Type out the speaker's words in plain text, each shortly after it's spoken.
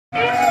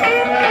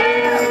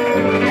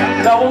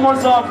got one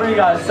more song for you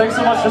guys. Thanks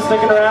so much for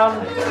sticking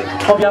around.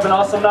 Hope you have an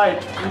awesome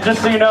night. And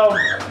just so you know,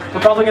 we're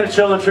probably going to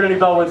chill in Trinity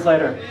Bellwoods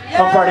later.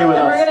 Come party with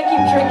us. We're going to keep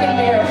drinking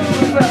beer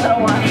for a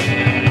little while.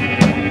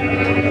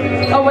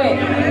 Oh wait,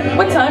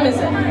 what time is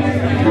it?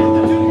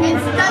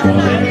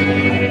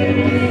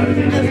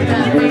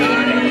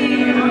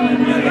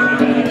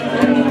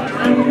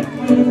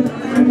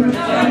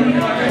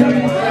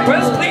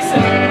 Where's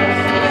Lisa?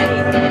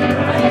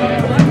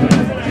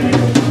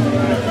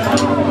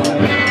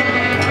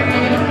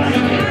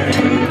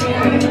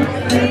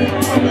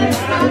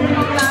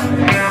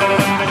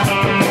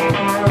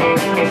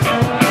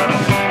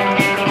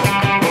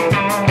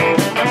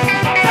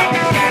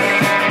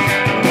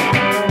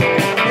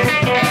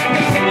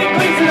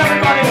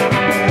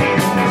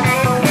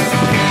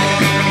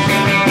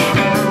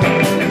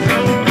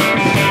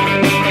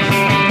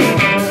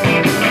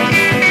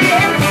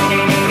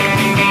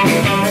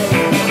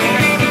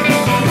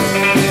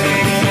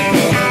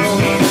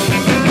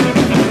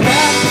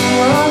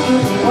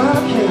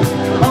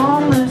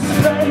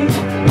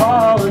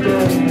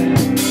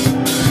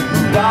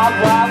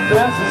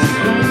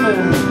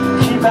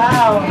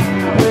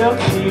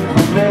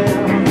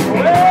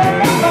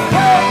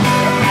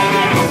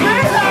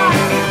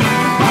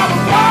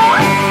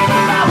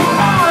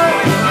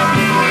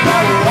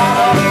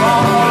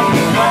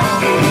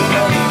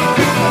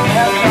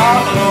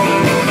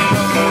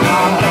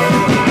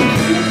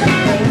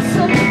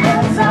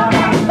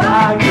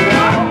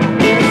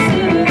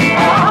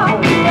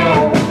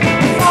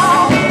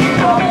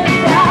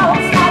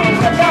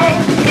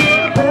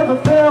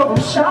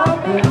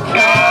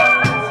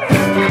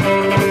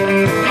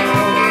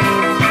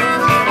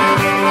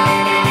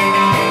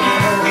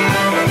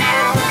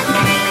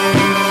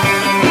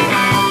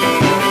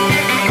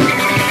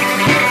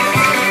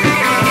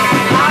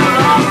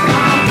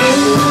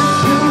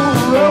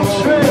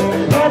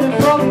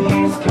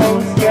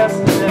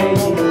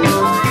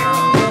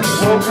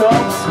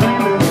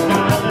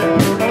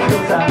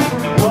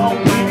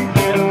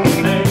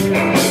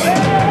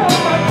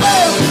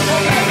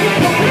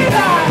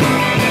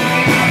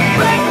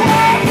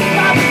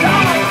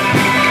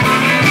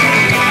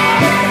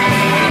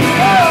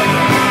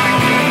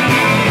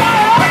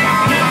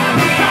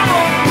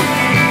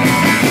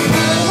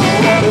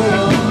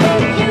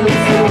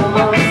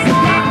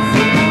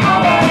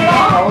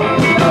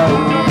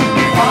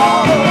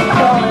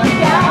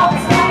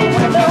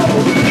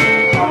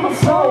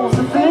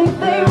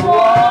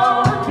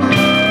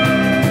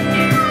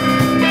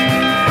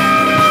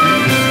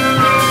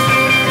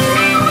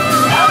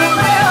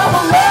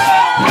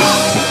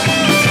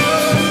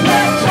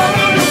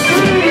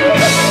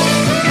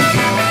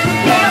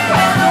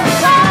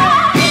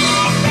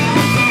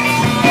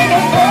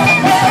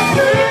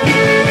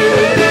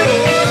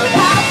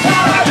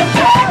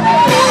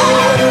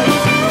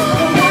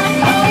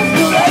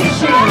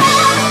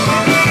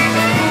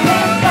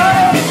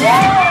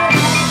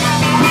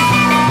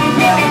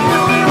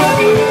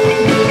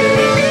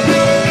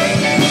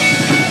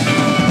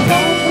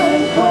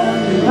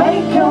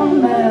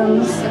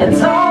 It's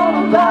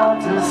all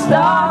about to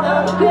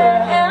start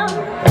again.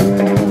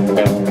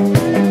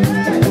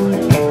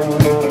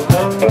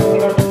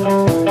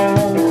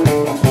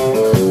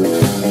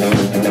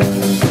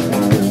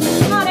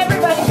 Come on,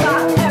 everybody,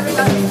 stop,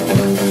 everybody.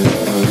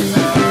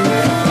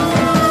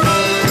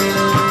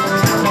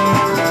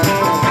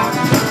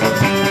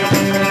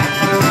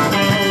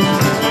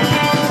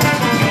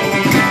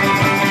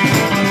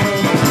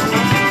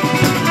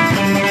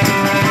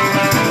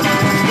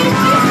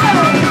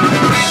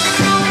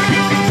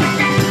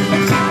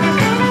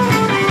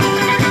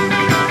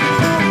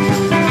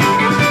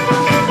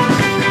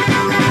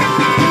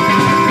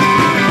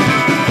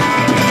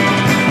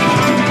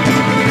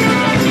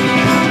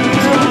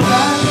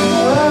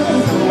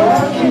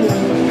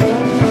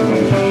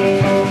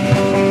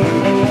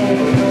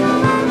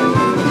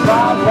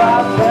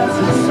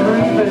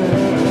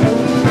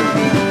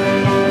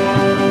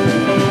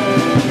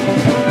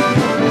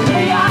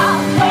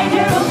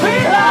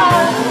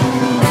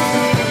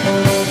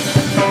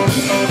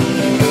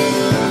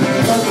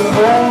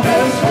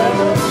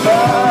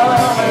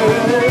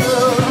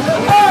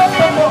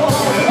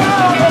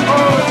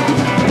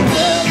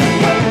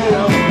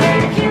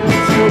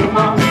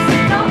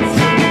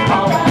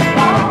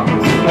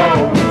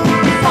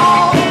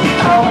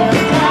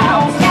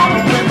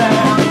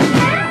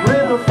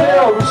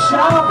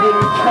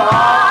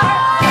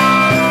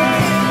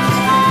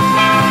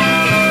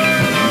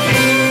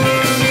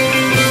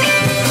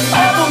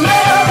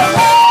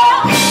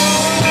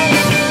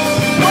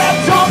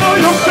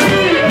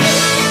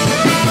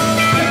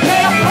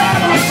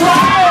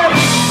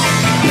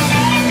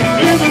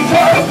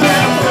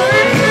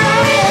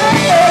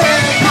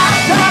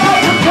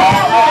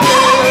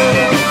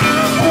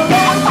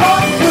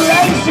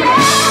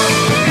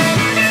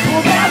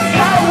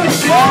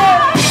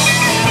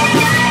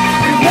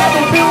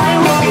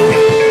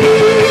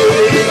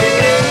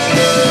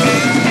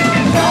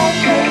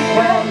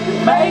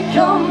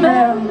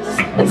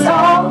 It's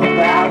all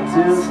about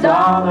to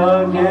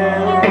start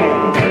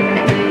again.